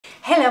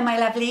Hello my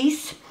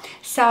lovelies.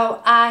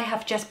 So I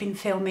have just been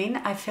filming.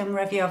 I filmed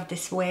a review of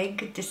this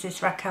wig. This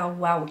is Raquel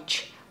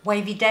Welch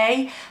Wavy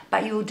Day,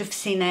 but you would have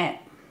seen it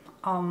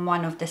on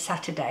one of the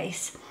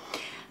Saturdays.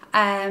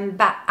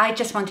 But I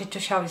just wanted to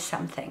show you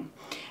something.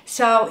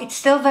 So it's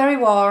still very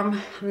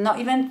warm. I'm not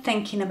even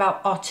thinking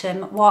about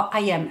autumn. Well, I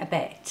am a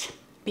bit,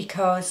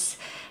 because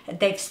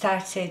they've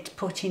started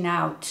putting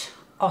out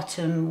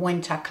autumn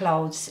winter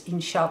clothes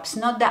in shops.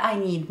 Not that I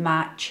need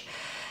much,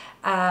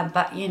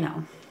 but you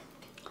know.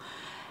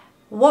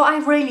 What I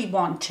really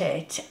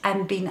wanted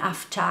and been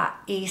after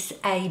is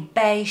a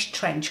beige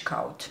trench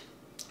coat.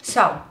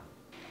 So,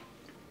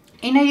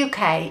 in the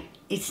UK,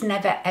 it's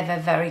never ever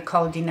very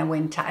cold in the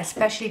winter,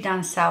 especially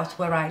down south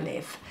where I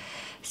live.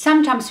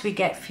 Sometimes we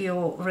get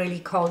few really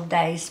cold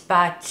days,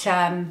 but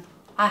I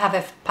have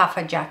a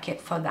puffer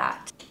jacket for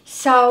that.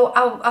 So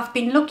I've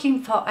been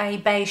looking for a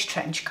beige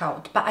trench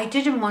coat, but I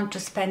didn't want to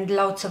spend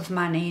loads of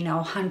money, you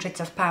know, hundreds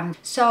of pounds.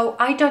 So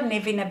I don't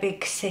live in a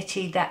big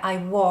city that I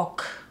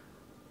walk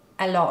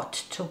a lot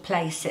to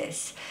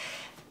places.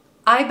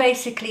 I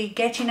basically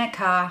get in a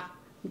car,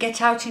 get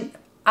out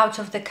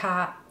of the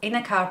car, in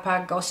a car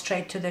park, go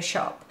straight to the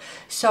shop.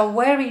 So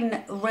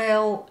wearing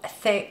real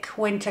thick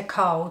winter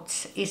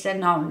coats is a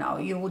no-no.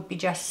 You would be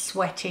just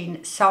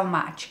sweating so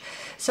much.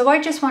 So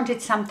I just wanted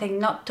something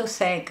not too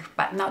thick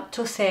but not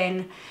too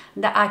thin,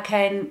 that I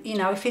can, you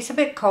know, if it's a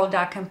bit colder,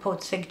 I can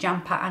put thick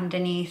jumper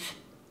underneath.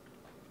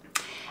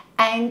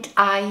 And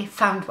I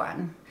found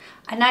one.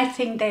 And I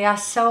think they are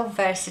so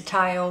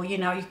versatile. You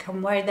know, you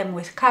can wear them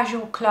with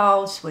casual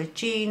clothes, with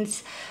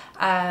jeans,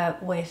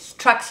 with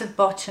tracksuit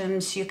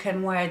bottoms. You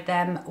can wear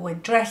them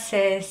with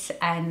dresses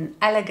and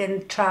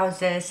elegant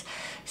trousers.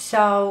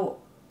 So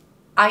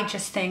I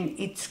just think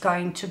it's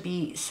going to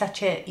be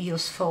such a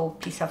useful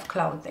piece of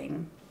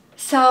clothing.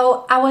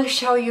 So I will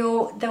show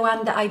you the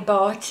one that I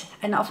bought,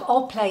 and of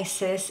all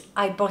places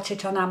I bought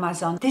it on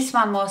Amazon. This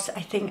one was,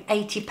 I think,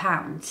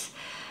 £80.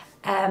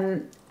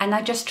 And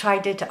I just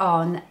tried it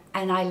on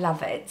and I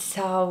love it.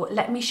 So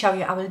let me show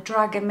you. I will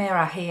drag a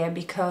mirror here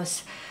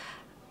because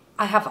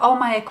I have all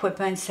my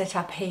equipment set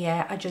up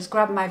here. I just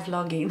grab my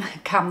vlogging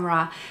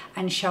camera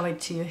and show it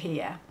to you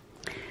here.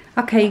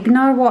 Okay,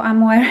 ignore what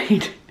I'm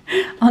wearing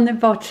on the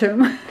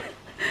bottom.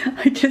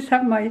 I just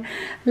have my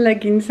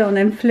leggings on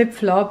and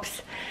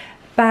flip-flops.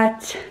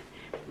 But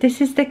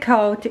this is the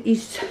coat.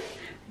 It's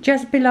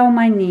just below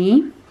my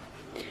knee.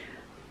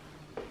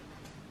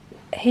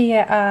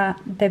 Here are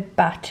the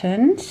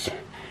buttons.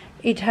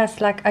 It has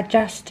like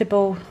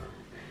adjustable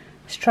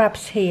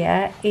straps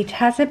here. It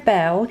has a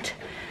belt.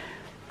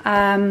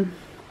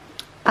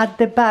 At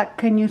the back,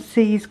 can you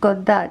see it's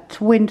got that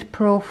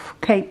windproof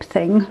cape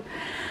thing.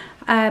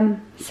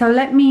 So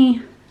let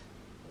me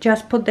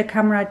just put the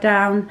camera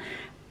down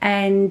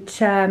and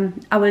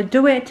I will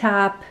do it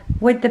up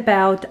with the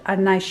belt,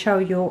 and I show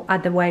you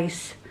other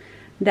ways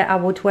that I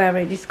would wear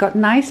it. It's got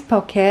nice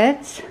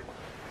pockets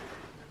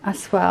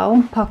as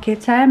well.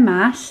 Pockets are a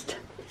must.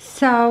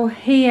 So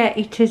here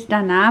it is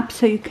done up,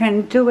 so you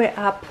can do it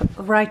up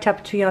right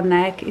up to your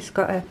neck. It's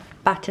got a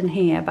button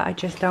here, but I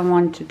just don't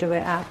want to do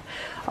it up.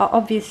 Or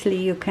obviously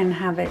you can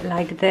have it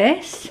like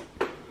this.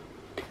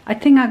 I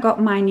think I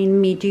got mine in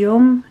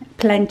medium,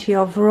 plenty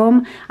of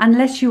room,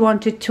 unless you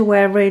wanted to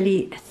wear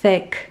really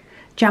thick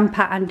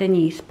jumper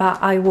underneath,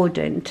 but I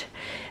wouldn't.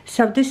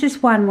 So this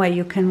is one way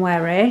you can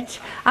wear it.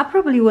 I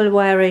probably will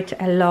wear it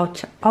a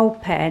lot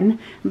open,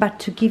 but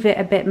to give it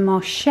a bit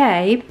more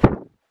shape,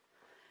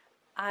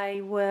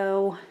 I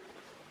will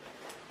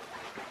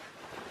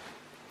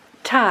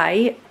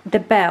tie the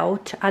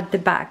belt at the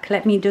back.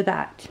 Let me do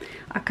that.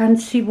 I can't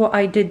see what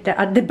I did there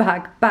at the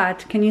back,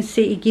 but can you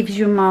see it gives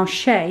you more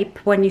shape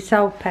when it's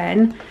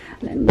open?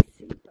 Let me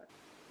see.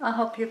 I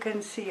hope you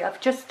can see. I've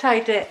just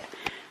tied it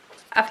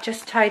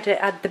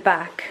at the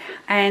back,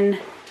 and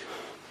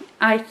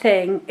I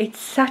think it's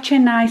such a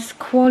nice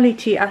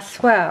quality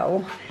as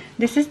well.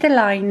 This is the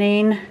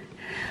lining.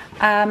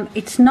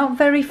 It's not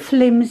very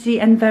flimsy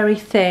and very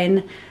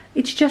thin.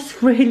 It's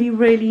just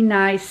really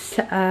nice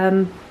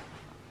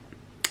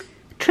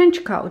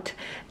trench coat.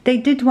 They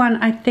did one,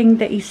 I think,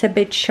 that is a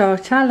bit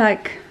shorter,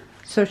 like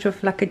sort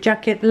of like a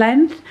jacket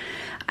length,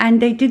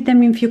 and they did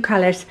them in few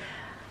colors.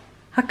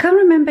 I can't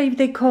remember if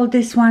they call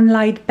this one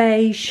light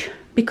beige,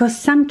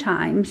 because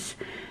sometimes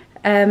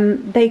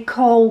they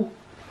call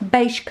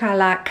beige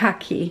color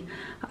khaki.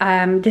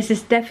 This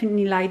is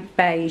definitely light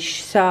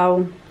beige,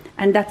 so,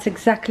 and that's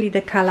exactly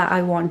the color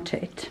I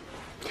wanted.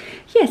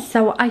 Yes,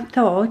 so I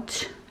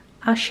thought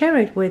I'll share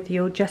it with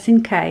you just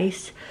in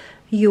case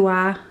you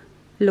are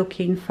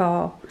looking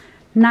for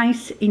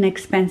nice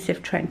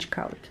inexpensive trench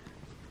coat.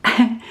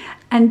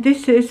 And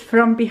this is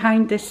from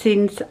behind the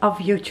scenes of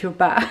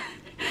YouTuber.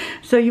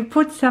 So you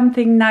put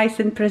something nice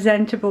and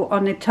presentable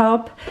on the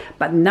top,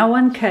 but no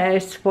one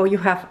cares what you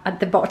have at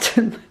the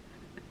bottom.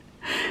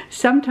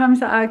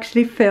 Sometimes I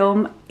actually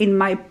film in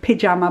my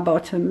pajama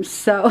bottoms,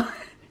 so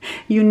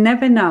you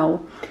never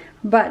know,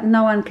 but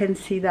no one can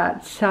see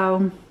that.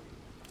 So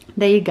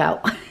there you go.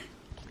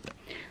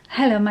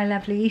 Hello my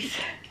lovelies,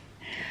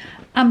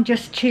 I'm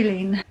just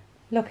chilling.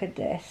 Look at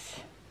this.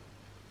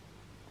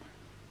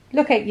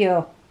 Look at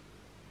you.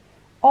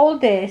 All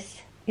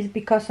this is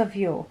because of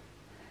you.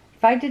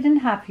 If I didn't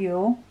have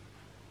you,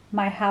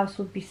 my house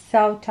would be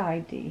so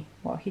tidy.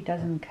 Well, he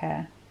doesn't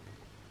care.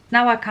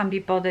 Now I can't be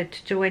bothered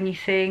to do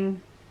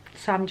anything.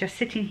 So I'm just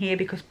sitting here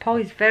because Paul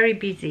is very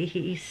busy.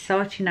 He is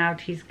sorting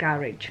out his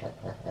garage.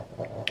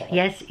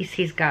 Yes, it's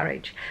his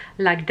garage.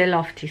 Like the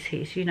loft is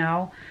his, you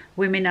know.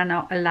 Women are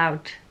not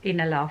allowed in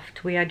a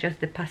loft. We are just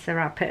the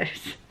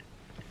passer-uppers.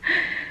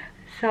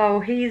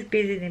 So he is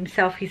busy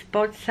himself. He's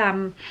bought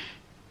some,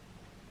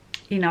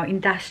 you know,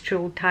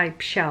 industrial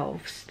type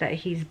shelves that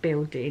he's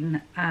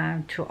building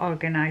to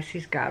organize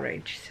his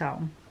garage.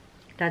 So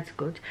that's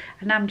good.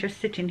 And I'm just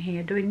sitting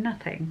here doing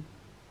nothing.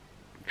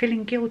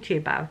 Feeling guilty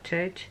about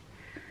it,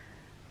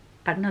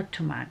 but not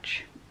too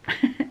much.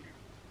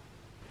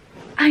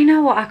 I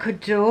know what I could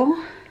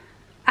do.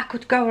 I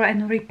could go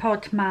and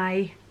repot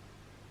my,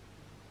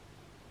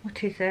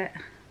 what is it?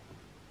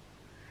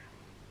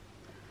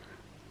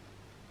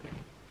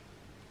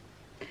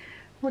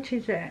 What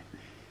is it?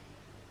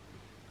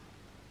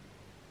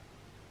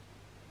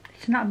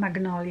 It's not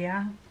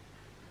magnolia.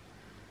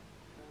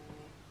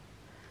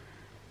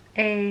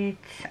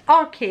 It's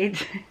orchid.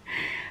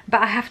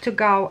 But I have to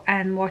go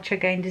and watch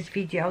again this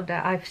video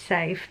that I've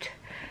saved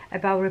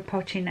about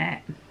repotting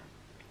it.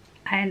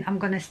 And I'm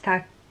gonna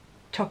start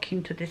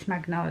talking to this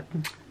magnolia,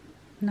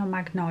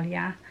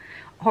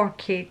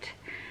 orchid,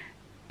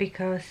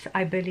 because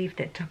I believe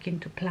that talking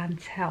to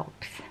plants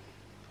helps.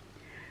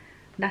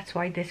 That's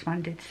why this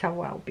one did so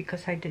well,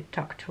 because I did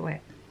talk to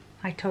it.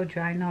 I told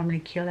you I normally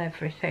kill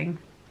everything.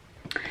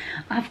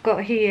 I've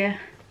got here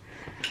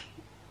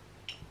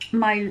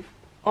my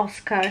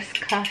Oscar's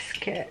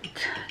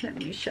casket. Let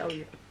me show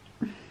you.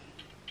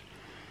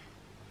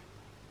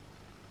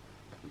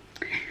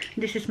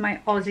 This is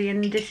my Aussie,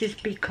 and this is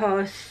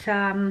because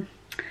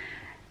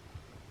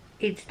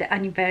it's the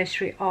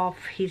anniversary of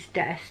his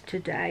death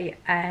today,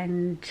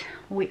 and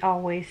we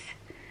always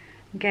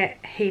get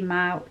him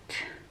out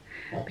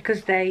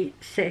because they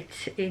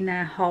sit in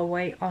a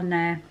hallway on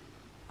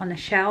a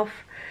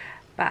shelf.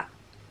 But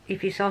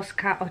if it's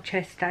Oscar or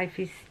Chester, if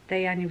it's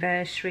their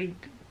anniversary,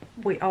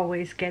 we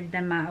always get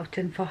them out,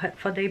 and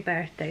for their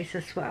birthdays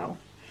as well.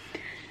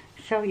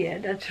 So yeah,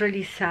 that's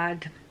really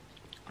sad.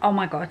 Oh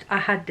my god, I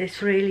had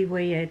this really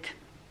weird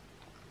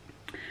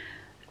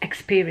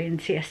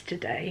experience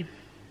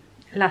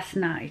last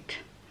night.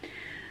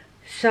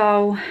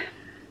 So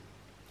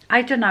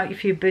I don't know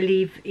if you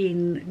believe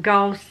in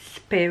ghosts,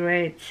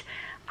 spirits.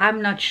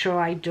 I'm not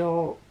sure I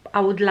do. I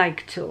would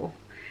like to,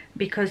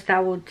 because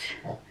that would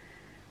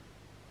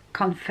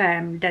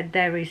confirm that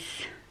there is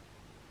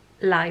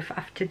life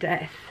after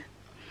death.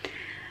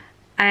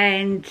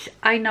 And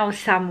I know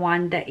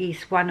someone that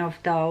is one of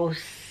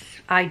those,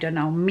 I don't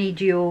know,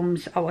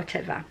 mediums or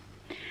whatever,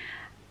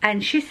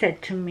 and she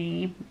said to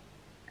me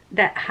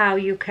that how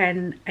you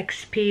can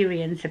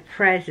experience the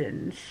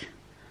presence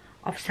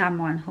of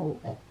someone who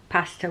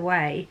passed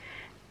away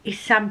is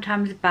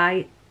sometimes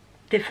by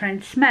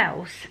different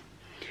smells.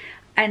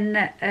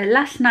 And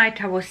last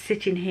night I was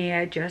sitting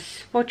here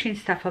just watching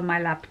stuff on my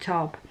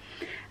laptop,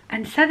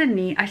 and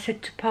suddenly I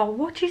said to Paul,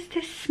 what is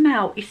this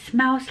smell? It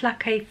smells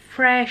like a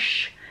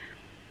fresh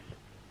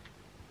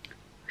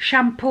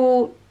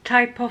shampoo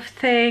type of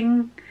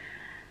thing.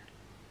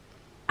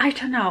 I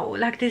don't know,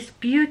 like this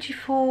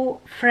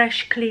beautiful,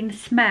 fresh, clean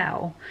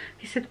smell.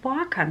 He said, well,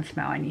 I can't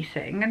smell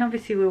anything. And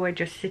obviously we were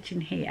just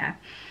sitting here.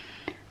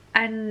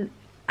 And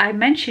I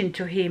mentioned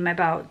to him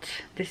about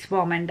this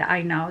woman that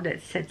I know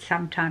that said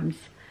sometimes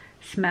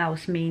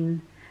smells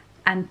mean,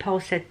 and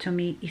Paul said to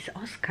me, it's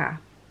Oscar.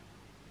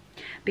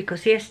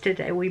 Because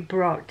yesterday we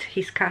brought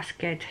his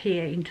casket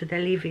here into the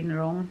living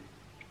room,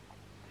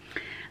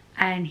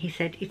 and he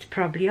said it's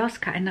probably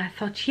Oscar. And I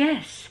thought,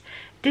 yes,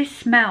 this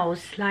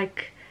smells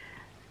like,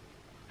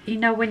 you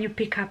know, when you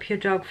pick up your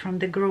dog from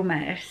the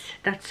groomers,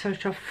 that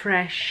sort of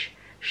fresh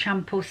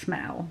shampoo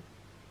smell.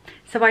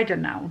 So I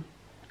don't know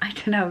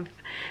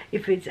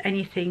if it's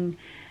anything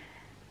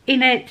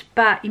in it,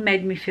 but it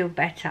made me feel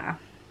better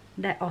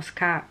that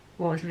Oscar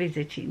was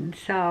visiting.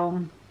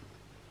 So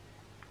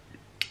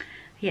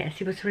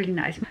yes, it was really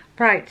nice.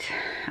 Right,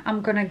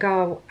 I'm gonna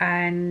go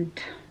and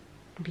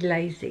be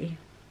lazy.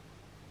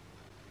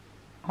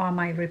 Or I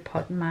might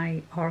repot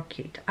my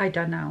orchid, I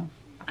don't know.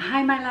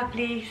 Hi my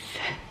lovelies.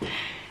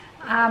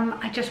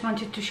 I just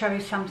wanted to show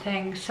you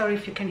something. Sorry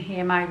if you can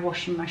hear my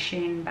washing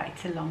machine, but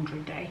it's a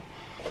laundry day.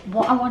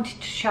 What I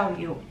wanted to show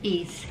you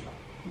is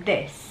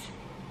this.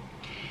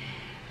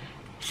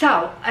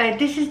 So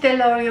this is the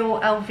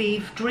L'Oreal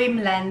Elvive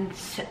Dream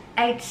Lens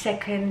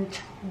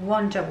 8-second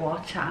Wonder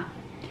Water,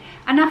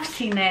 and I've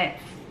seen it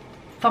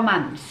for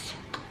months,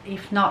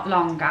 if not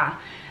longer,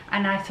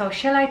 and I thought,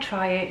 shall I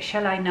try it,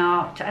 shall I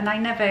not? And I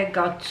never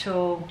got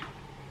to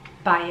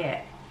buy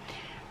it,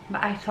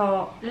 but I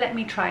thought, let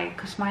me try it,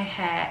 because my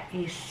hair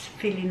is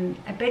feeling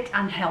a bit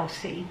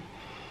unhealthy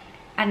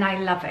and I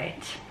love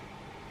it.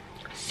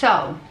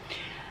 So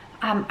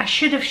I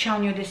should have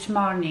shown you this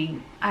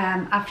morning,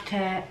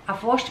 after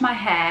I've washed my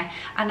hair,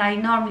 and I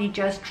normally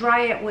just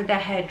dry it with a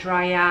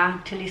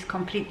hairdryer till it's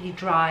completely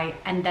dry,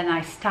 and then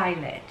I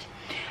style it.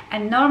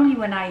 And normally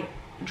when I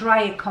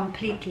dry it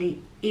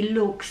completely, it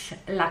looks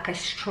like a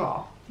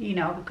straw, you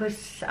know,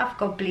 because I've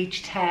got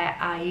bleached hair.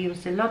 I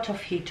use a lot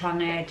of heat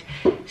on it,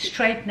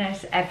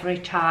 straightness every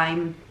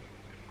time,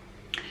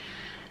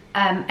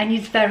 and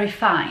it's very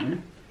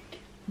fine.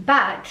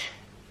 But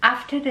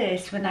after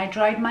this, when I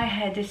dried my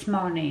hair this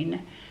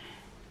morning,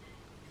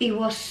 it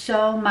was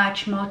so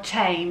much more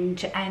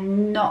tamed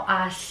and not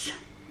as,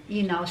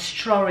 you know,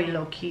 strawy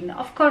looking.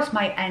 Of course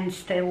my ends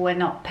still were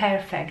not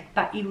perfect,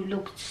 but it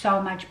looked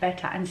so much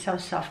better and so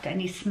soft,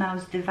 and it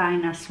smells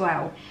divine as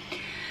well.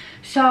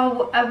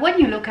 So when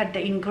you look at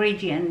the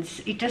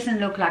ingredients, it doesn't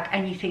look like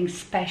anything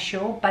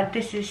special, but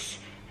this is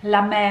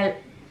lamella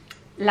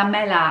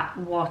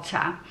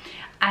water,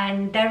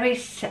 and there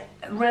is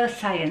real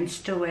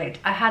science to it.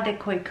 I had a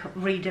quick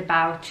read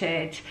about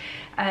it.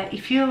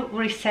 If you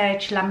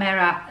research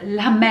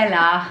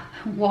lamella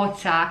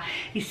water,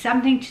 it's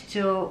something to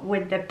do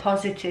with the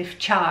positive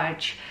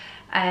charge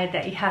that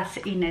it has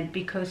in it,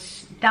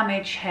 because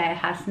damaged hair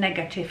has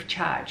negative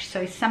charge,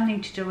 so it's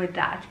something to do with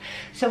that.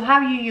 So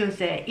how you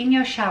use it in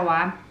your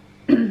shower,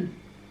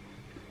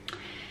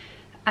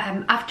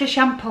 after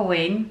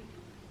shampooing,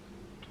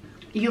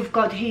 you've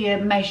got here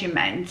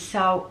measurements.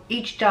 So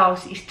each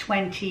dose is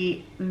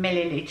 20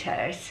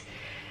 milliliters.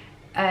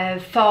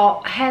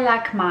 For hair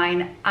like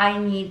mine, I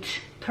need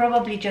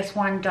probably just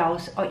one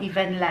dose or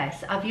even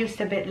less. I've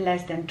used a bit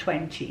less than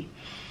 20.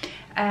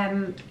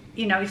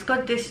 You know, it's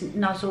got this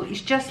nozzle,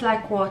 it's just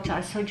like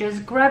water, so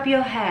just grab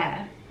your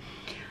hair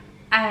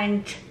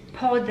and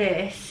pour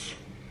this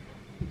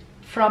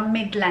from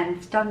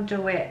mid-length. Don't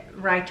do it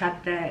right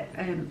at the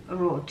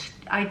root.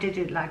 I did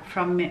it like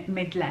from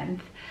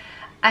mid-length,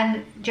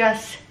 and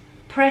just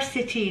press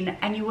it in,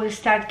 and you will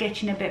start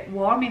getting a bit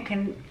warm. You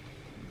can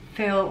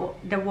feel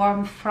the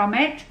warmth from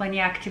it when you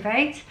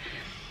activate,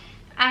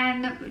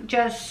 and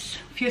just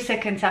a few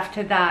seconds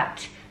after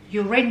that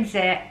you rinse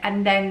it,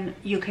 and then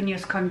you can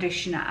use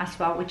conditioner as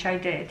well, which I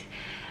did,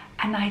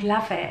 and I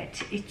love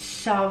it. It's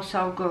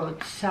so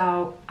good.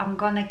 So I'm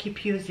gonna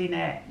keep using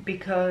it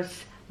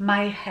because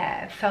my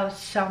hair felt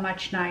so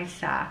much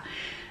nicer.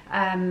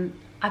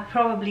 I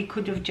probably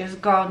could have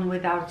just gone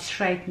without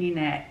straightening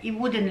it. It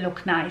wouldn't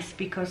look nice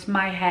because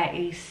my hair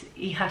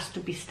it has to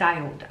be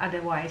styled,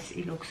 otherwise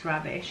it looks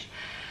rubbish.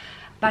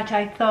 But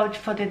I thought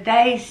for the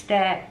days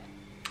that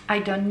I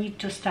don't need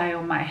to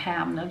style my hair,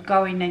 I'm not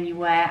going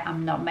anywhere,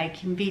 I'm not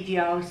making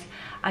videos,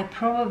 I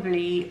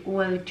probably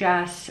will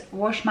just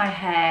wash my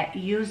hair,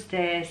 use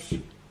this,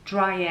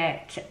 dry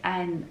it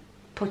and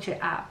put it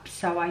up,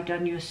 so I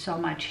don't use so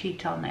much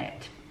heat on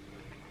it.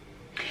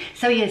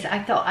 So yes, I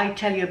thought I'd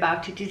tell you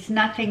about it. It's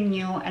nothing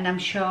new, and I'm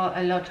sure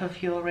a lot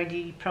of you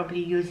already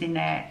probably using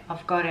it.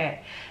 I've got it.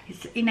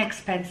 It's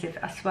inexpensive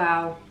as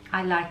well.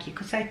 I like it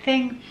because I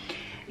think,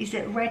 is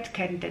it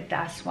Redken that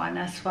does one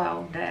as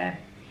well, the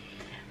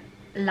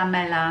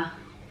lamella,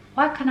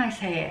 what can I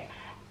say it,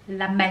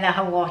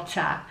 lamella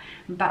water,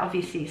 but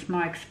obviously it's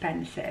more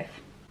expensive.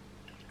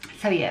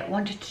 So yeah,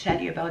 wanted to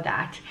tell you about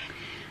that.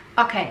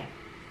 Okay,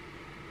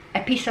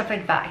 a piece of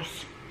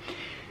advice.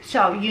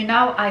 So you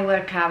know I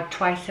work out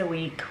twice a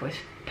week with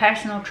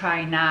personal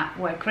trainer,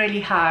 work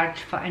really hard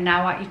for an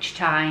hour each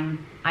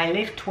time. I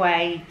lift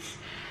weights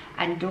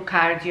and do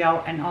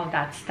cardio and all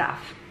that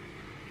stuff.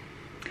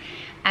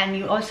 And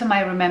you also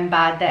might remember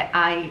that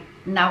I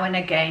now and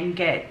again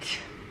get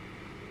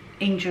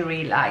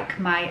injury, like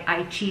my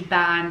IT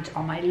band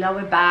or my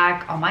lower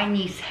back or my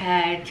knees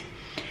head.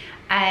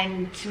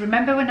 And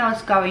remember when I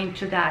was going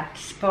to that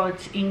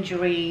sports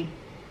injury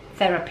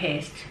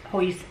therapist,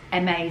 who is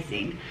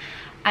amazing,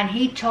 and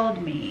he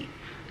told me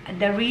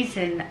the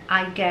reason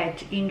I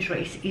get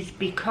injuries is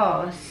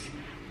because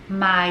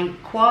my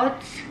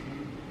quads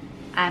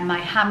and my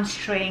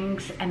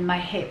hamstrings and my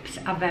hips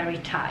are very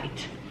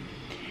tight.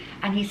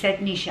 And he said,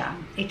 Nisha,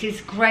 it is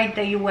great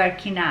that you're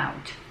working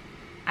out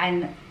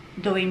and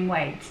doing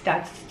weights.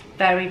 That's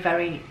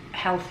very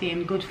healthy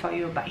and good for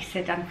you. But he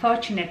said,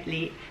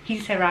 unfortunately,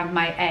 he's around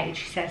my age.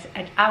 He says,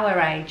 at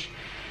our age,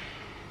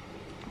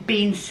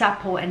 being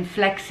supple and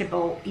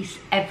flexible is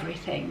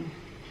everything.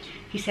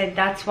 He said,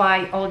 that's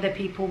why all the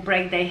people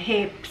break their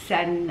hips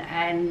and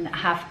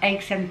have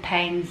aches and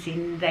pains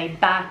in their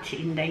butt,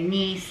 in their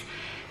knees.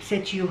 He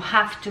said, you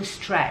have to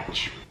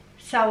stretch.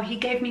 So he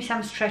gave me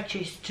some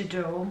stretches to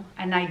do,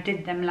 and I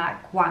did them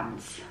like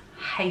once.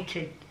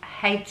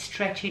 Hate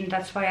stretching.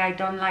 That's why I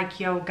don't like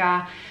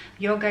yoga.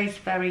 Yoga is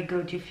very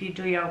good. If you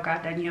do yoga,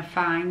 then you're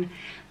fine.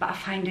 But I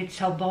find it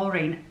so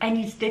boring, and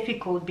it's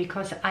difficult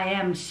because I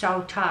am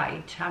so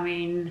tight. I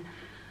mean,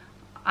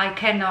 I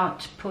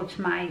cannot put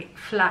my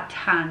flat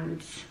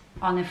hands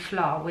on the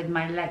floor with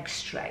my legs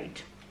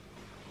straight.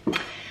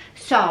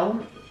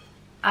 So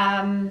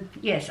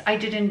yes, I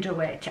didn't do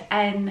it,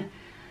 and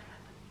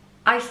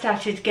I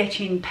started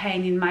getting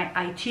pain in my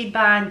IT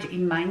band,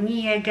 in my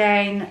knee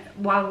again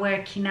while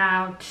working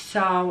out.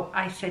 So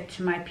I said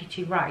to my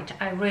PT, right,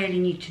 I really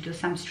need to do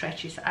some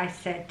stretches. I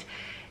said,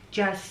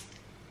 just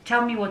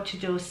tell me what to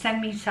do,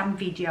 send me some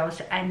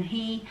videos. And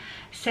he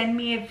sent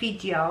me a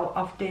video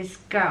of this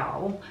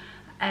girl.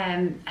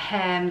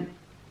 Her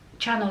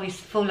channel is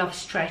full of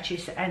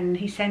stretches, and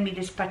he sent me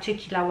this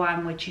particular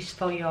one which is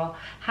for your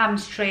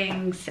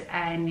hamstrings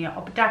and your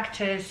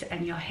abductors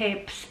and your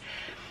hips.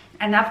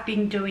 And I've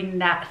been doing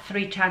that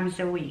 3 times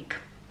a week,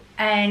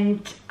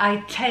 and I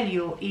tell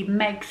you, it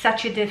makes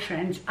such a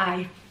difference.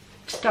 I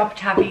stopped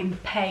having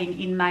pain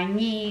in my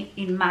knee,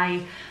 in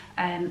my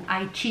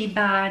IT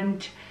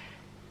band.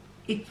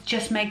 It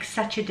just makes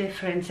such a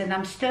difference, and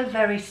I'm still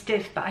very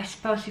stiff, but I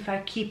suppose if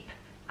I keep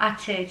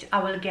at it,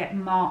 I will get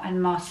more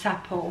and more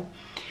supple.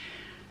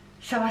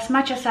 So as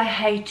much as I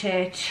hate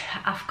it,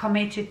 I've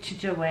committed to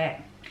do it.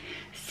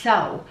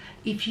 So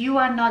if you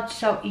are not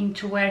so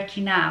into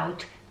working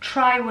out,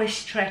 try with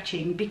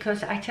stretching,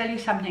 because I tell you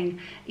something,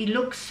 it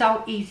looks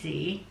so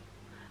easy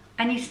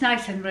and it's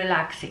nice and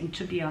relaxing,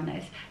 to be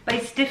honest, but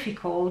it's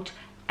difficult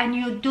and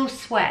you do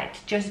sweat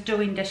just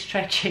doing the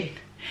stretching.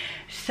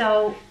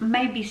 So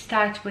maybe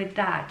start with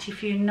that.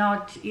 If you're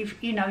not,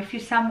 if you're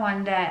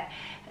someone that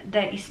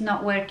is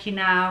not working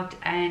out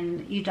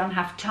and you don't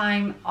have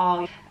time,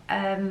 or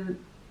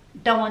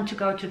don't want to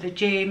go to the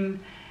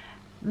gym,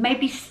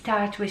 maybe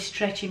start with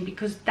stretching,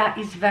 because that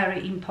is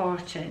very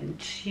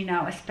important, you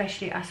know,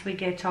 especially as we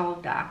get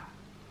older.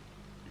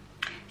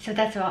 So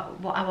that's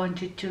what I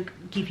wanted to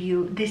give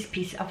you, this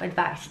piece of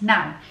advice.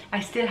 Now,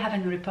 I still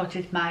haven't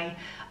repotted my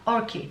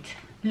orchid.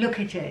 Look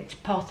at it,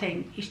 poor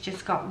thing, it's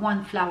just got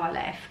 1 flower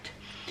left,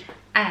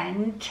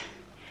 and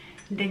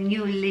the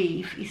new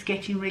leaf is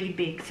getting really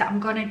big. So I'm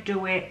gonna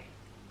do it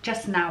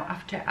just now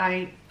after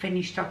I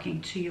finish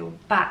talking to you,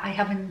 but I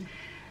haven't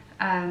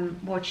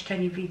watched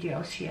any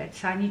videos yet,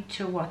 so I need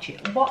to watch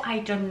it. What I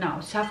don't know,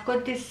 so I've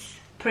got this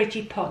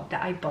pretty pot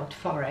that I bought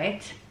for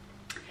it.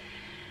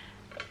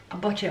 I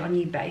bought it on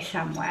eBay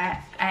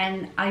somewhere,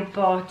 and I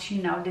bought,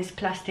 you know, this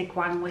plastic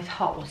one with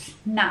holes.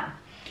 Now,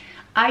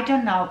 I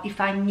don't know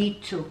if I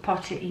need to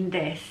pot it in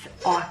this,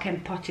 or I can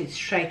pot it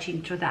straight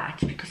into that,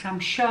 because I'm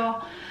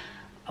sure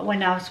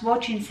when I was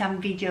watching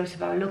some videos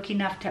about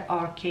looking after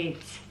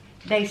orchids,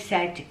 they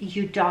said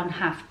you don't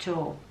have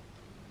to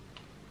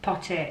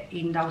pot it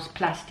in those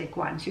plastic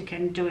ones, you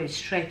can do it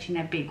straight in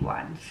a big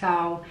one.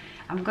 So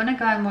I'm gonna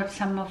go and watch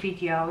some more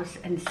videos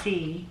and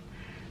see,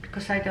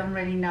 because I don't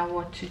really know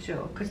what to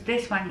do, because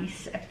this one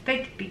is a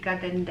bit bigger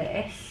than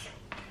this,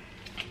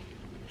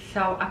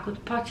 so I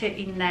could pot it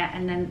in there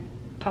and then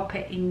pop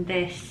it in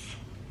this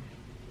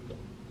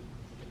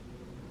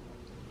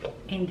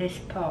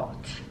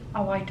pot.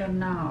 Oh, I don't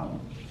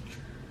know,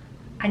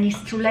 and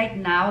it's too late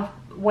now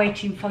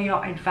waiting for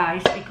your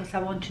advice, because I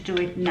want to do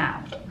it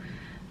now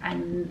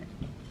and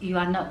you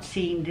are not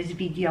seeing this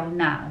video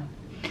now.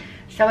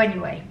 So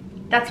anyway,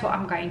 that's what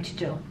I'm going to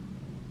do,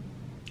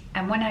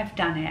 and when I've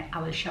done it, I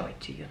will show it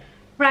to you.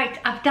 Right,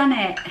 I've done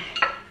it.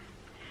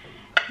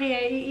 Here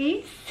it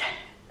is.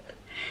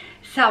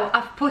 So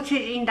I've put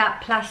it in that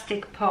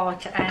plastic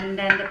pot, and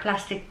then the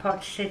plastic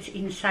pot sits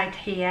inside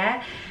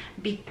here,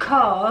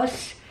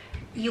 because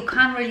you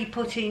can't really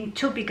put it in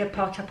too big a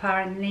pot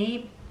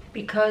apparently,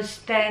 because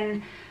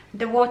then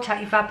the water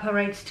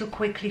evaporates too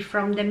quickly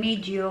from the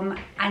medium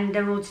and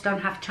the roots don't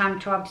have time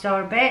to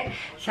absorb it.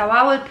 So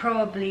I will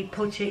probably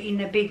put it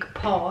in a big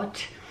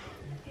pot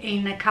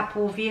in a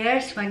couple of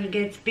years when it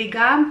gets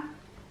bigger.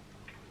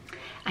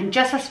 And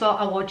just as well,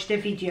 I watched the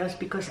videos,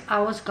 because I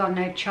was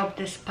gonna chop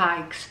the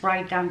spikes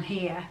right down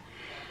here,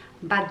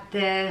 but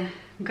the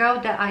girl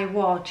that I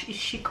watch, is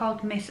she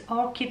called Miss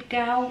Orchid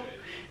Girl,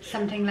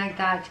 something like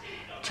that,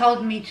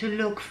 told me to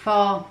look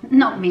for,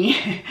 not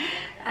me,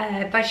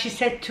 but she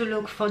said to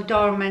look for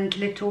dormant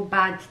little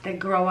buds that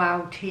grow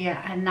out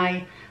here, and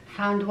I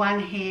found one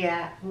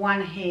here,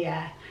 one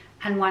here,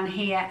 and one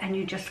here, and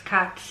you just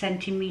cut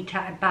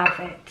centimeter above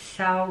it.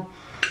 So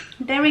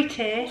there it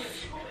is.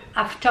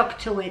 I've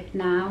talked to it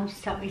now,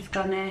 so it's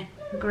gonna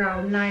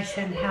grow nice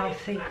and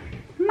healthy.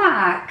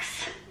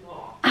 Max,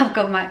 I've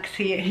got Max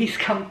here, he's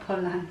come for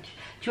lunch.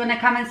 Do you want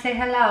to come and say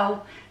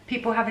hello?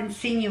 People haven't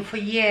seen you for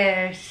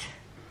years.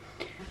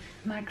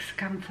 Max,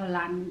 come for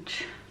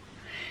lunch.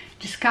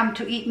 Just come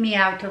to eat me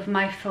out of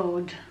my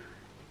food.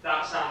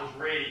 That sounds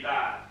really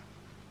bad.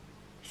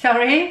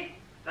 Sorry?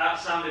 That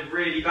sounded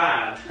really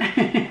bad.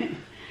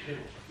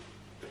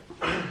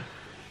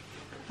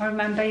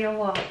 Remember your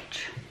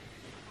watch.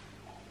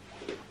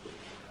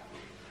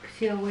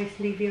 You always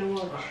leave your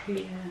watch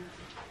here.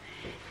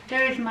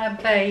 There is my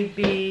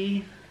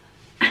baby.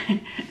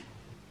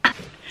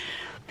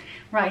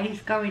 Right,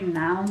 he's going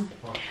now.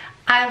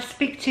 I'll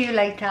speak to you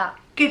later.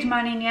 Good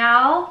morning,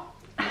 y'all.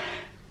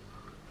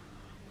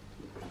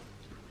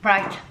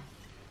 Right,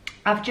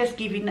 I've just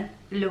given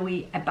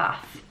Louis a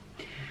bath.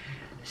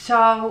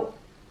 So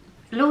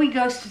Louis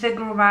goes to the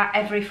groomer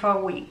every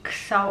 4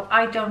 weeks, so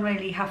I don't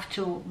really have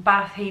to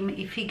bath him.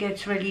 If he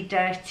gets really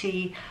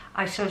dirty,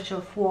 I sort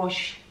of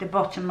wash the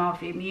bottom of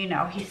him, you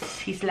know,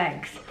 his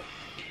legs.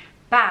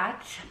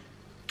 But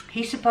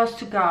he's supposed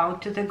to go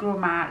to the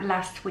groomer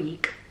last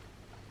week,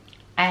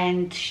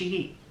 and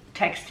she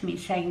texted me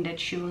saying that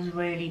she was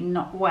really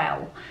not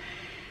well,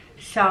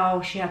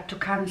 so she had to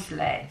cancel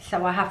it.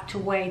 So I have to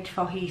wait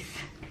for his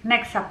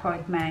next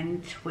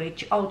appointment,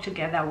 which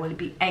altogether will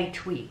be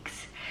 8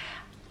 weeks.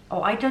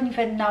 Oh, I don't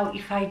even know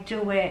if I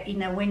do it in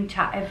the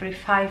winter every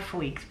 5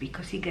 weeks,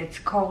 because he gets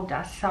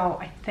colder. So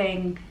I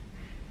think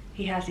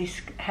he has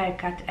his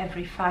haircut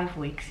every 5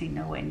 weeks in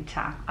the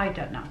winter. I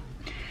don't know.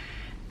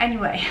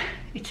 Anyway,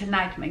 it's a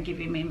nightmare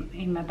giving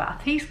him a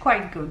bath. He's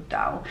quite good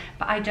though,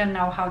 but I don't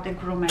know how the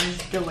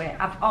groomers do it.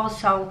 I've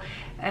also,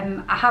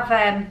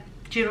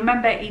 do you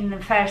remember in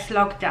the first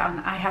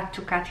lockdown, I had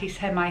to cut his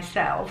hair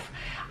myself.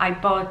 I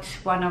bought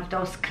one of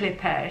those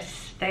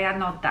clippers. They are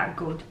not that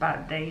good,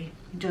 but they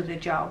do the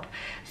job.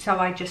 So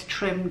I just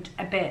trimmed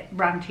a bit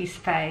around his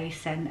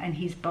face and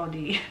his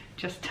body,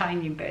 just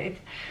tiny bit.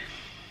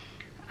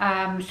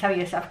 So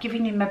yes, I've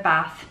given him a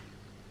bath.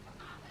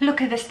 Look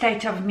at the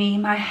state of me.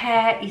 My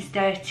hair is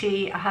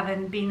dirty. I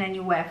haven't been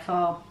anywhere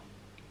for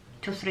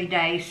 2-3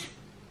 days.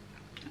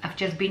 I've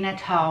just been at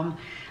home.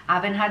 I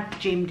haven't had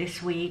gym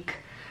this week.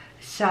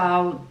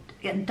 So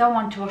I don't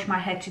want to wash my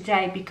hair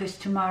today, because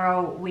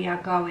tomorrow we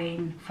are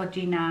going for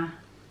dinner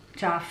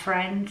to our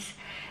friends.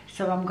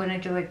 So I'm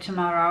gonna do it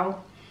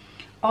tomorrow.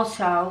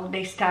 Also,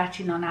 they're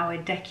starting on our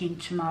decking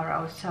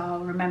tomorrow. So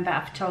remember,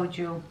 I've told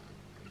you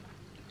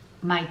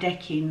my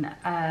decking,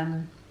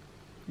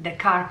 the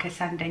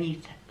carcass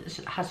underneath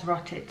has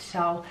rotted,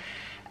 so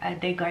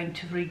they're going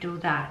to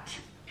redo that.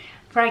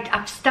 Right,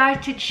 I've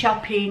started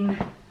shopping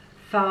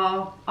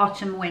for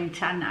autumn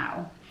winter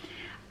now,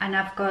 and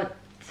I've got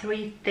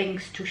 3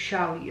 things to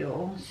show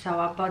you. So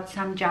I bought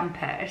some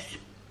jumpers,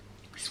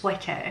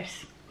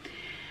 sweaters.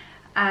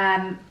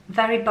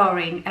 Very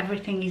boring,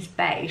 everything is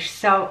beige,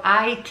 so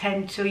I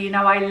tend to, you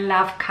know, I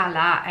love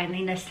color, and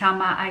in the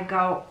summer I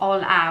go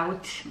all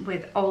out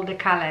with all the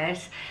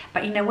colors,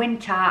 but in the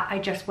winter I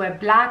just wear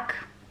black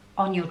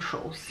or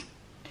neutrals.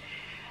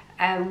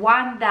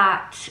 One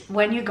that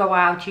when you go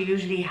out you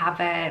usually have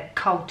a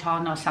coat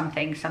on or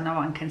something, so no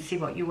one can see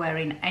what you're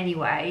wearing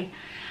anyway.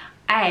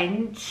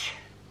 And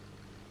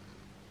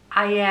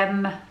I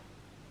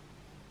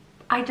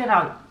don't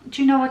know,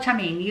 do you know what I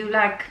mean? You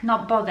like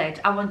not bothered.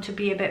 I want to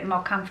be a bit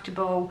more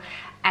comfortable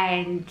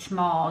and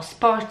more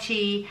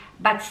sporty,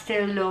 but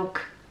still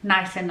look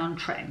nice and on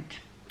trend.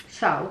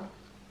 So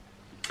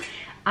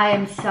I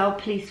am so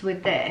pleased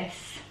with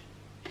this.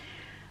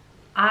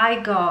 I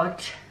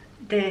got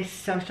this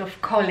sort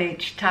of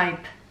college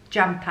type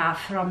jumper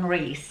from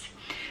Reese.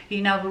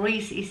 You know,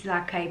 Reese is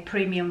like a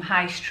premium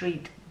high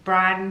street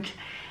brand.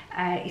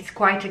 It's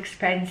quite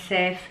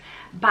expensive,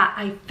 but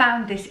I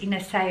found this in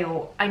a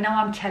sale. I know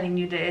I'm telling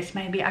you this,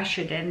 maybe I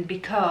shouldn't,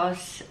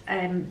 because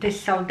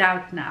this sold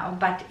out now,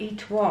 but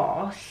it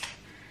was,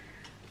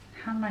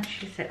 how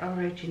much is it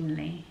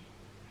originally?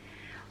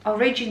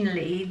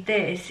 Originally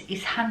this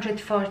is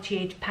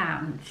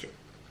 £148,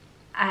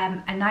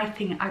 and I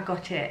think I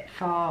got it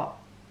for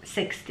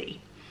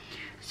 60,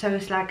 so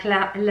it's like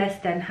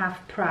less than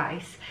half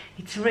price.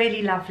 It's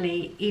really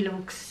lovely. It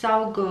looks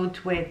so good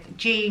with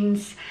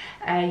jeans.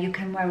 You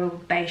can wear it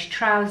with beige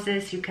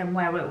trousers, you can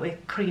wear it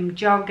with cream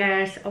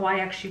joggers. Oh, I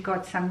actually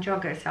got some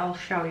joggers, I'll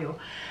show you.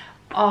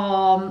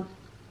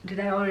 Did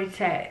I already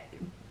say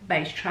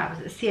beige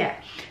trousers? Yeah.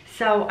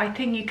 So I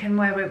think you can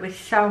wear it with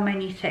so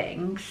many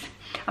things.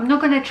 I'm not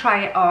going to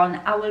try it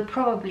on. I will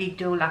probably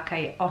do like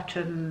a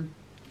autumn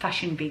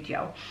fashion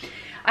video.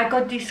 I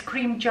got these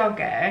cream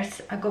joggers.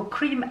 I got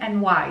cream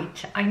and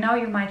white. I know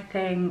you might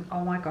think,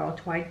 oh my god,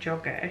 white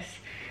joggers,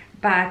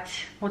 but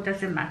what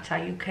does it matter?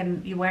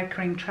 You wear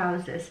cream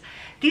trousers.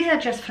 These are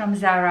just from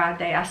Zara.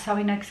 They are so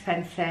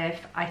inexpensive.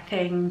 I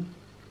think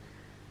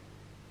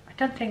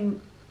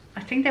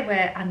they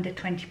were under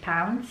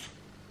 £20.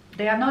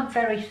 They are not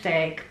very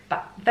thick,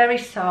 but very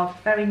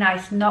soft, very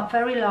nice, not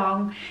very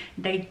long.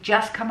 They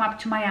just come up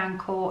to my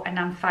ankle, and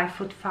I'm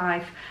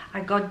 5'5". I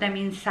got them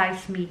in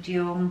size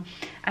medium,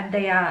 and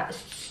they are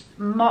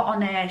more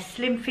on a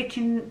slim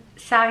fitting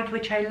side,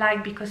 which I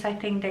like, because I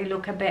think they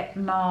look a bit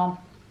more,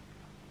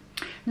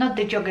 not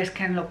the joggers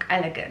can look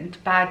elegant,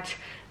 but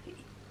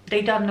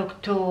they don't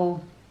look too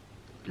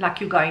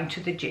like you're going to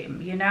the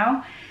gym, you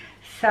know.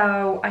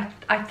 So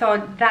I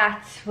thought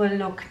that will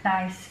look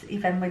nice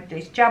even with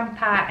this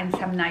jumper and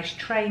some nice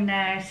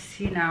trainers,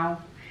 you know,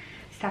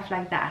 stuff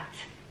like that.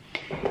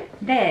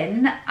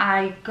 Then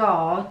I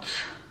got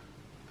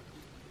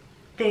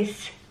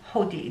this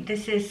hoodie.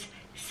 This is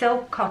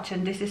silk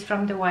cotton. This is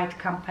from the White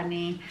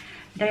Company.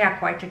 They are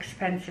quite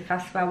expensive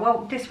as well.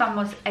 Well, this one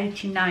was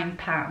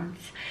 £89.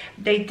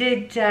 They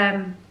did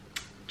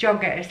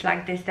joggers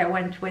like this that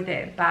went with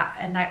it,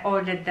 and I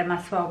ordered them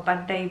as well,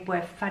 but they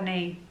were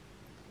funny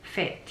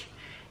fit,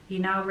 you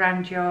know,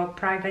 around your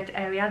private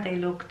area. They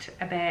looked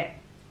a bit,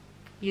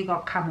 you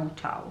got camel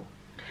toe.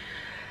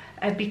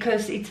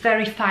 because it's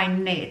very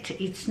fine knit.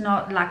 It's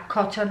not like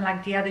cotton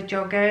like the other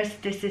joggers.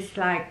 This is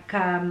like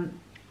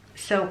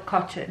silk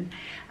cotton.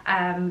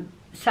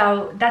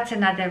 So that's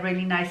another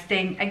really nice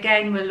thing.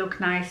 Again, will look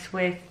nice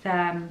with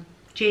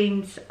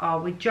jeans or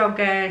with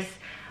joggers,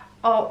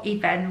 or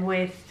even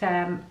with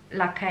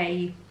like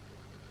a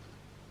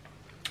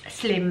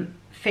slim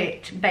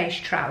fit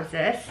beige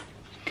trousers.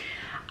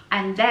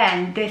 And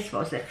then this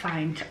was a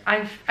find.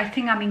 I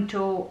think I'm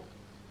into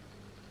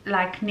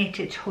like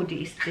knitted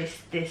hoodies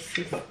this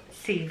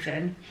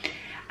season,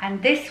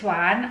 and this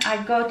one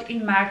I got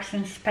in Marks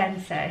and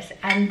Spencer's,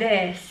 and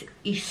this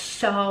is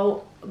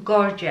so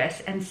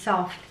gorgeous and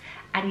soft,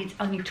 and it's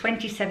only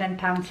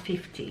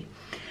 £27.50.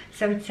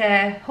 So it's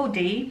a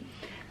hoodie.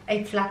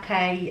 It's like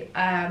a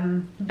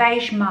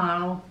beige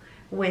marl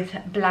with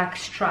black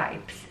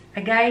stripes.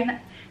 Again,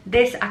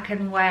 this I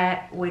can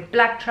wear with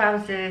black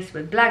trousers,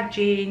 with black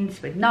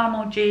jeans, with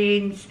normal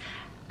jeans,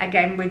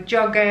 again with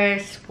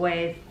joggers,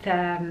 with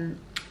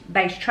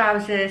beige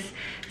trousers.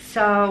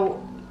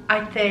 So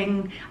I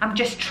think I'm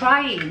just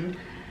trying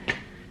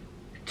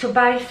to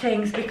buy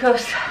things,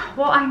 because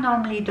what I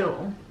normally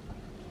do,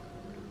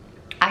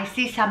 I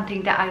see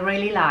something that I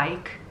really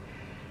like.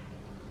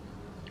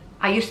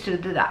 I used to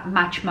do that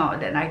much more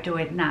than I do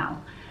it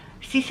now.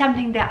 See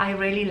something that I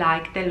really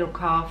like the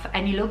look of,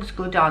 and it looks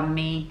good on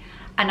me,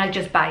 and I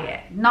just buy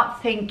it,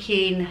 not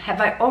thinking,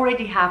 have I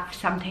already have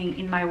something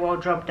in my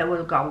wardrobe that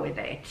will go with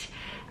it?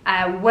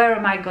 Where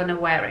am I gonna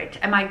wear it?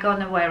 Am I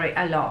gonna wear it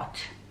a lot?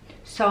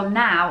 So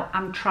now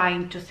I'm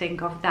trying to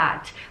think of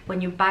that.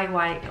 When you buy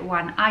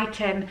one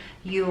item,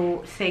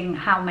 you think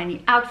how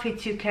many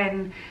outfits you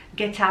can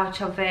get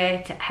out of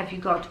it. Have you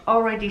got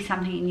already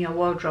something in your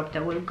wardrobe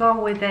that will go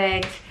with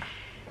it?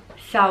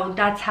 So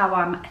that's how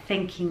I'm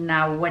thinking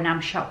now when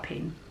I'm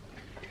shopping.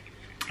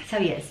 So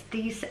yes,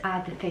 these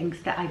are the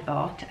things that I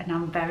bought, and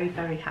I'm very,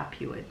 very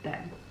happy with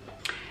them.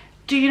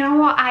 Do you know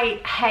what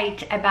I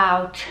hate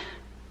about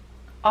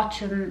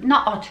autumn?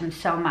 Not autumn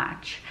so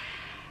much,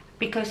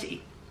 because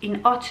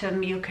in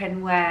autumn you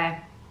can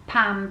wear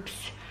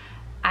pumps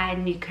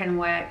and you can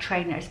wear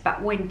trainers,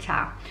 but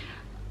winter,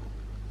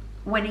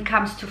 when it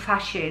comes to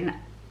fashion,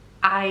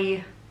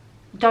 I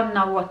don't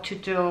know what to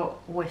do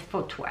with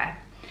footwear.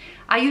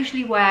 I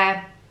usually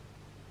wear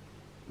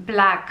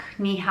black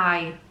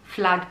knee-high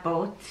flat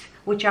boots,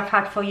 which I've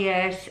had for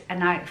years,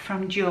 and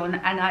from June,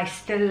 and I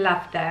still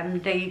love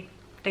them. They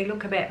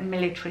look a bit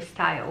military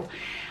style.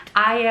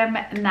 I am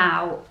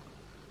now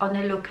on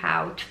the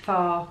lookout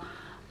for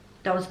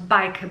those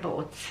biker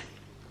boots.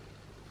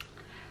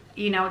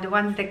 You know, the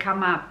ones that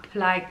come up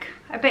like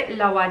a bit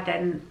lower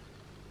than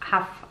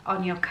half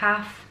on your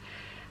calf,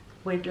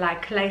 with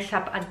like lace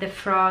up at the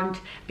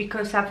front,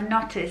 because I've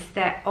noticed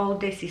that all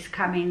this is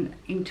coming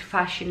into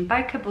fashion.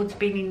 Biker boots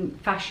been in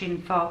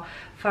fashion for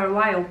a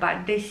while,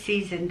 but this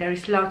season there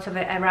is lots of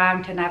it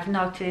around, and I've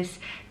noticed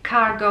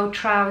cargo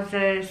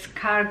trousers,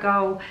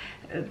 cargo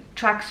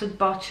tracksuit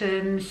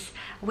bottoms,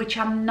 which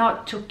I'm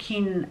not too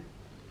keen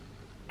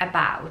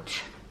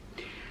about.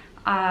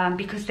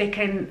 Because they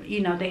can,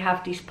 you know, they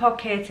have these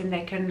pockets and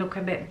they can look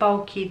a bit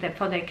bulky,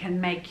 therefore they can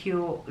make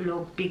you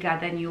look bigger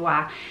than you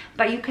are.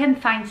 But you can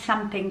find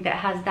something that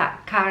has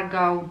that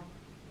cargo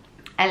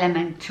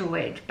element to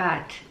it,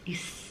 but is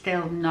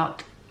still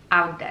not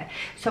out there.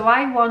 So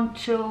I want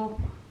to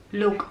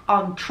look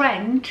on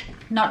trend,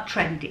 not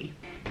trendy,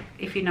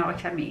 if you know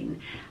what I mean.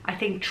 I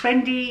think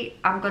trendy,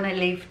 I'm gonna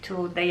leave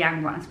to the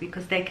young ones,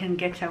 because they can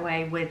get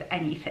away with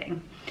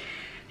anything.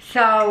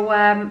 So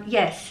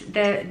yes,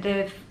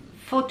 the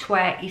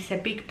footwear is a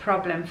big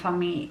problem for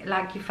me.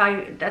 Like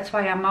that's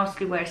why I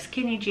mostly wear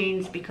skinny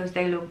jeans, because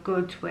they look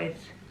good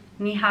with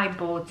knee-high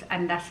boots,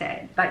 and that's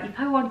it. But if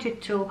I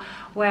wanted to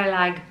wear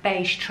like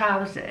beige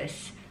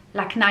trousers,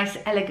 like nice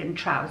elegant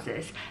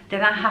trousers,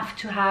 then I have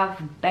to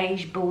have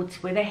beige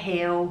boots with a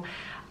heel,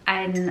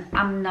 and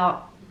I'm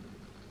not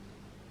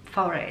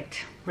for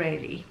it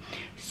really.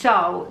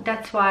 So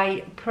that's why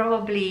I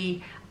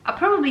probably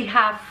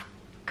have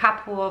a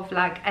couple of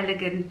like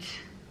elegant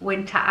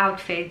winter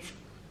outfits,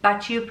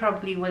 but you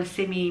probably will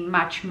see me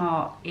much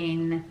more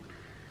in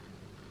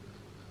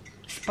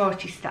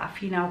sporty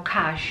stuff, you know,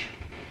 cash,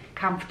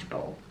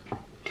 comfortable.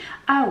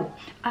 Oh,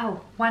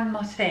 one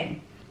more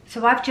thing.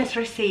 So I've just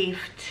received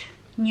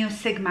new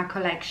Sigma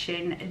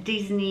collection,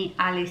 Disney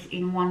Alice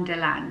in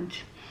Wonderland.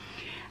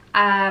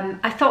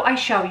 I thought I'd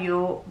show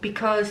you,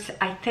 because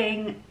I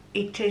think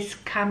it is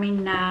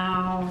coming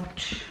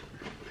out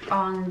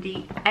on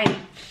the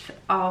 8th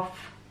of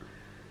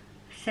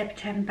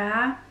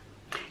September.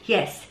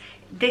 Yes,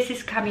 this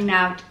is coming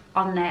out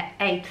on the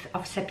 8th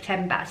of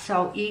September.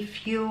 So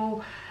if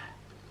you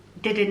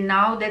didn't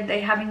know that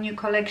they have a new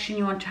collection,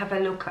 you want to have a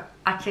look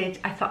at it,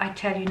 I thought I'd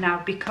tell you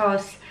now,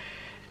 because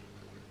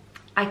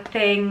I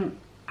think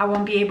I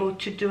won't be able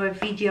to do a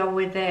video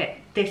with it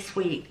this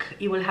week.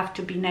 It will have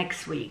to be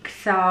next week.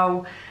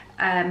 So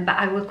but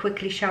I will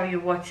quickly show you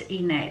what's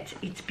in it.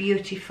 It's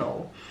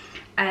beautiful.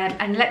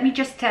 And let me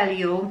just tell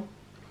you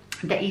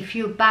that if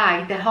you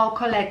buy the whole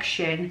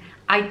collection,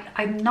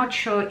 I'm not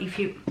sure if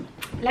you,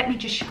 let me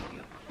just show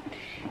you.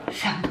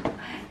 So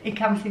it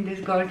comes in this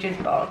gorgeous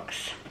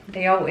box.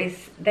 Their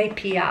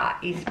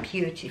PR is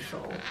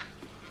beautiful.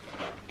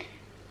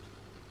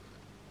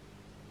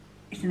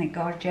 Isn't it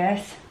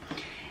gorgeous?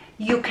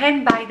 You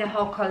can buy the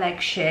whole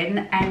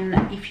collection,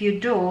 and if you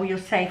do, you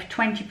save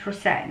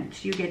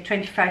 20%. You get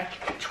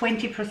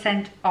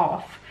 20%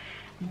 off.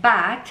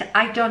 But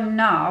I don't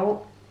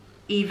know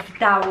if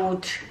that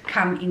would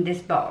come in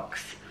this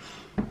box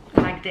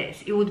like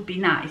this. It would be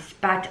nice,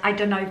 but I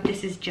don't know if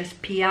this is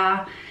just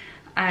PR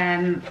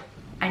and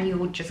you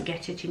would just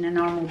get it in a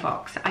normal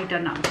box. I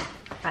don't know,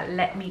 but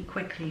let me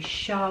quickly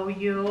show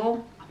you.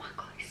 Oh my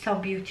god, it's so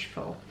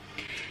beautiful.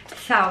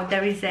 So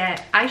there is a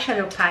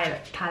eyeshadow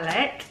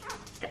palette,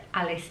 the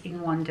Alice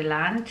in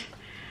Wonderland.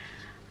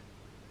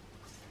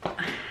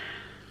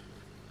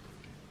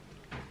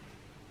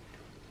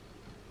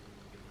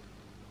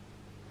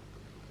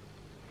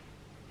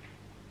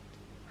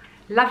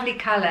 Lovely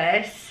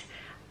colors,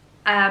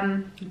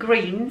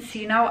 greens.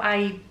 You know,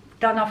 I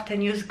don't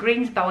often use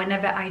greens, but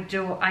whenever I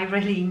do, I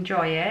really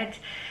enjoy it.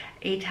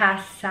 It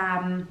has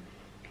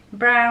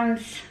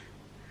browns,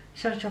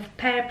 sort of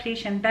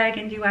purplish and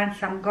burgundy ones,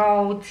 some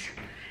golds.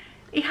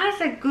 It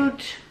has a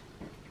good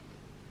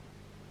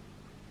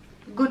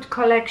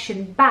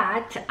collection,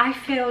 but I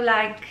feel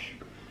like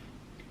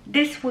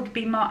this would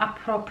be more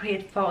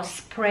appropriate for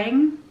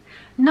spring.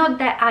 Not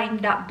that I'm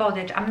that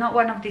bothered. I'm not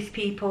one of these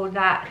people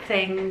that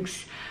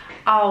thinks,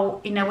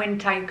 oh, in the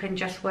winter you can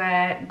just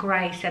wear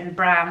greys and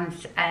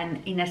browns,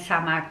 and in the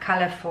summer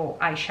colourful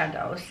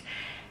eyeshadows.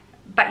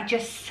 But it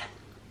just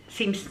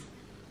seems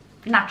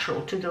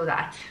natural to do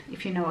that,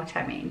 if you know what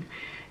I mean.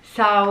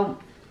 So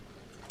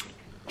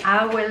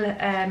I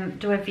will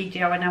do a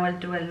video and I will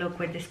do a look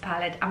with this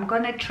palette. I'm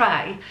gonna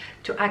try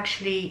to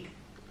actually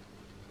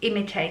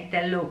imitate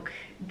the look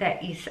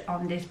that is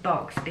on this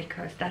box,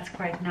 because that's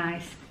quite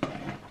nice.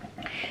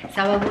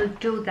 So I will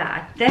do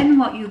that. Then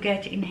what you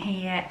get in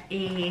here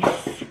is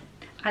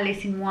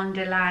Alice in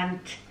Wonderland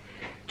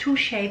two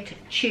shade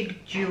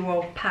cheek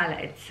duo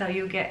palette. So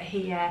you get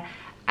here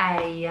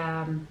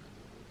a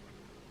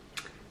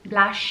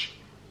blush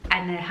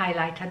and a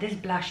highlighter. This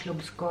blush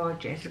looks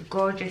gorgeous,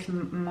 gorgeous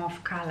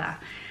mauve color.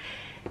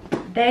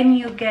 Then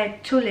you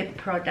get two lip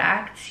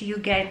products. You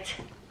get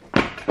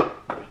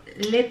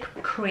lip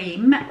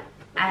cream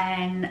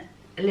and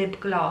lip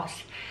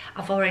gloss.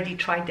 I've already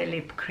tried the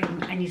lip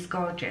cream and it's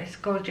gorgeous,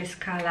 gorgeous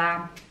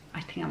color.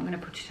 I think I'm gonna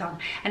put it on,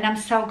 and I'm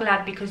so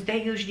glad, because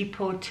they usually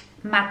put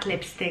matte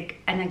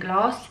lipstick and a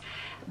gloss,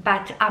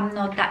 but I'm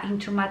not that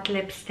into matte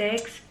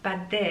lipsticks.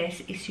 But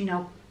this is, you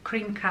know,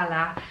 cream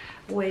color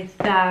with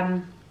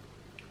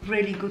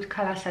really good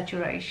color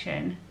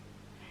saturation.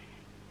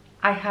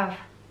 I have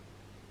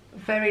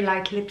very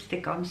light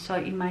lipstick on, so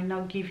it might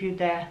not give you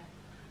the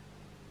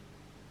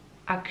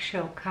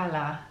actual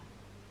color.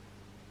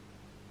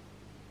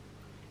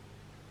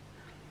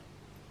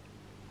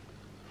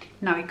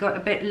 Now it got a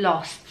bit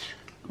lost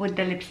with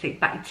the lipstick,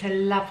 but it's a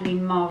lovely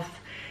mauve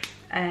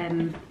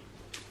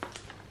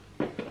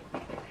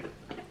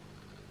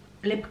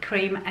lip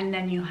cream, and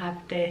then you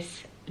have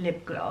this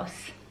lip gloss,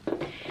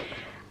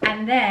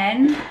 and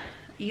then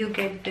you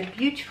get the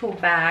beautiful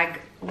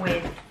bag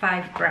with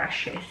 5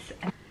 brushes.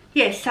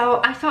 Yes,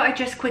 so I thought I'd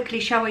just quickly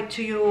show it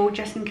to you,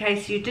 just in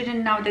case you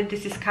didn't know that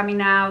this is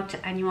coming out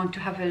and you want to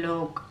have a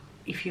look,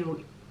 if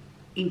you're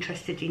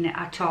interested in it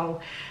at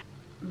all,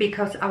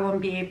 because I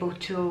won't be able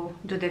to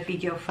do the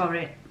video for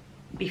it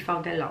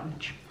before the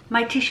launch.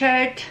 My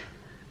t-shirt,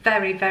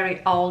 very,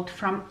 very old,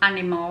 from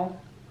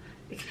Animal.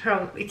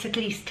 It's at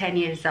least 10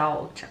 years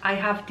old. I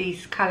have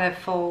these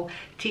colorful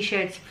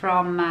t-shirts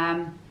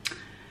from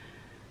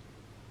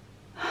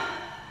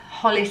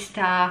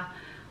Hollister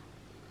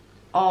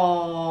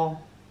or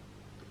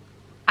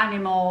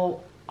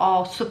Animal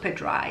or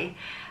Superdry.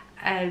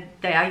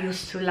 They I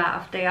used to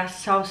love. They are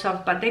so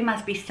soft, but they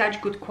must be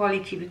such good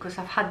quality, because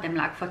I've had them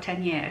like for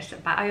 10 years,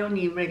 but I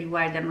only really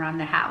wear them around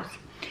the house,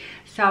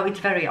 so it's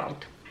very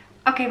old.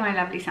 Okay, my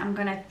lovelies, I'm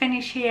gonna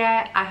finish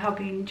here. I hope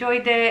you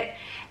enjoyed it.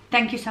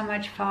 Thank you so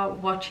much for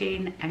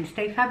watching, and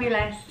stay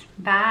fabulous.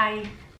 Bye.